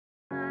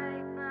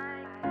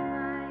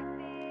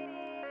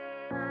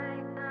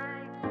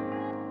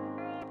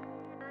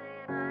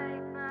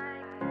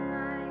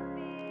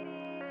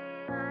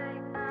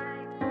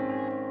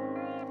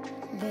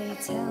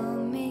tell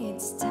me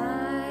it's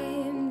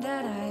time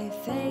that I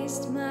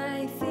faced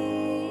my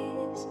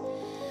fears,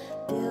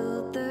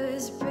 build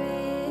those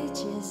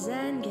bridges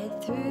and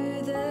get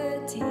through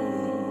the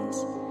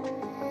tears.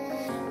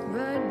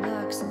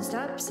 Roadblocks and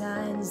stop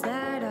signs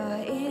that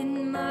are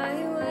in my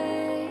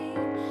way,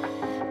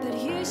 but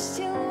you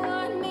still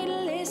want me to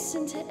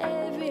listen to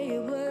every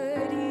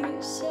word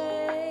you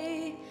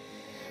say.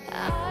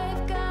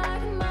 I've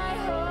got my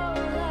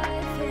whole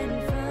life in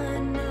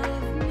front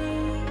of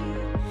me,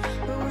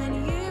 but when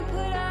you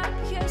put up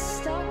your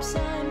stop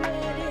sign,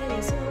 red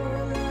is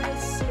all I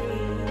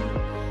see.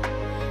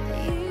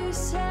 You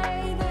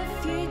say the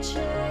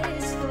future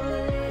is for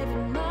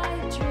living my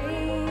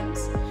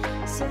dreams,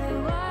 so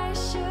why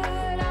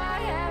should I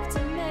have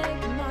to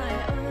make my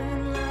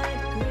own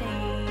light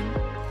green?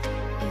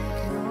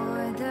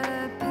 Ignore the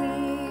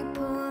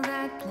people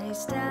that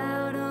place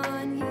doubt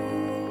on you.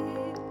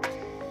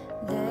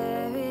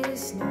 There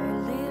is no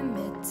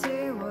limit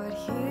to what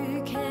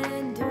you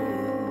can do.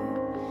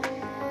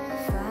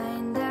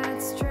 Find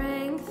that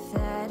strength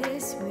that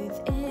is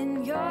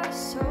within your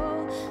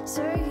soul,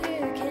 so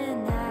you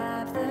can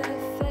have the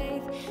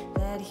faith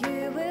that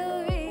you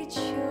will reach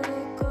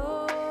your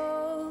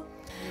goal.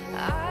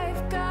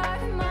 I've got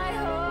my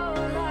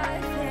whole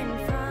life in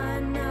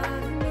front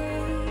of me,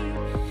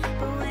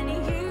 but when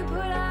you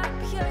put up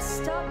your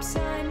stop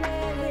sign,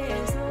 red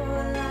is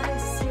all I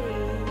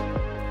see.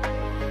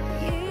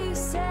 You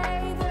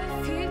say the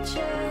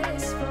future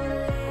is for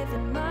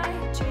living my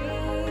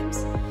dreams,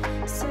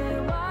 so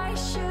why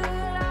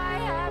should I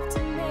have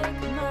to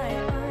make my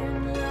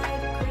own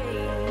light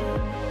green?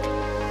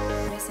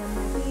 Yes, I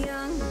might be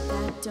young, but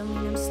that don't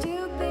mean I'm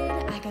stupid.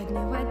 I got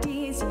new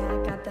ideas, yeah,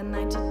 I got the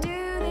mind to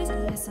do this.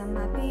 Yes, I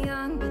might be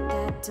young, but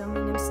that don't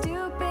mean I'm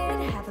stupid.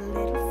 Have a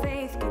little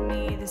faith, give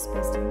me the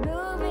space to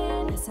move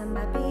in. Yes, I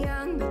might be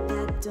young, but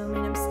that don't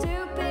mean I'm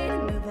stupid.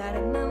 Move out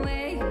of my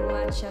way,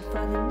 watch out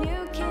for the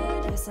new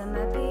kid. Yes, I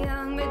might be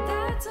young, but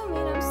that don't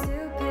mean I'm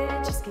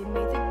stupid. Just give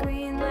me the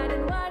green light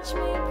and watch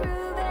me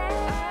prove it.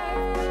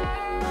 I've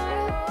got my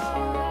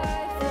whole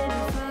life in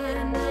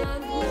front of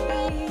me,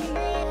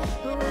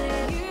 but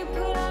when you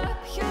put up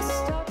your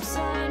stop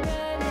sign,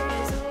 red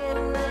is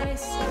all I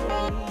see.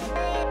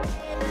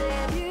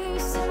 You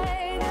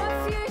say the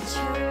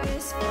future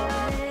is for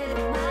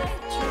living my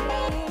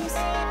dreams,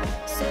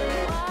 so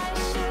why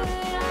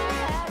should I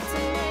have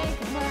to make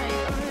my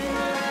own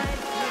light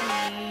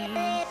green?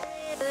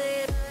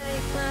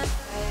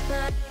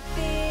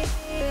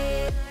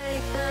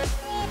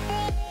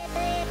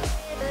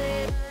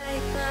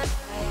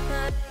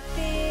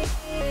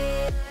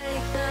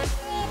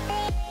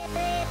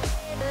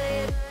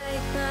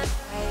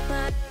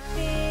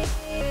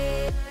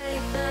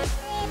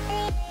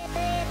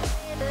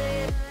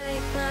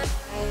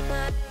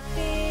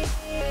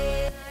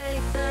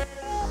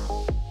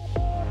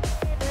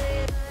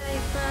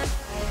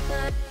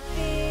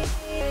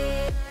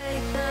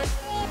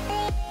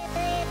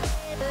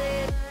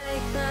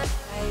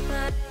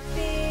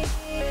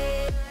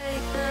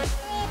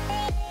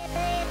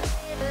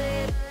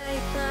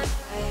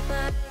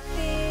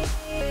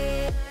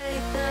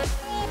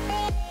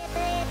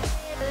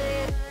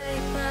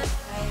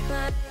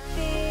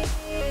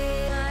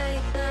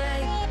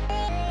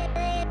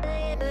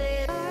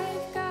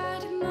 I've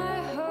got my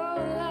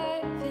whole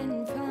life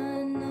in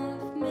front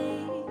of me,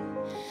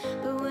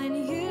 but when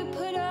you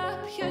put up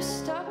your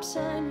stop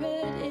sign,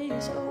 red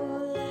is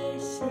all I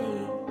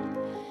see.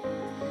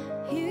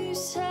 You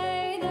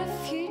say the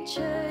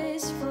future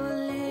is for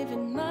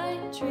living my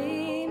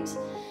dreams,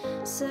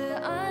 so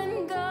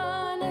I'm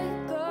gone.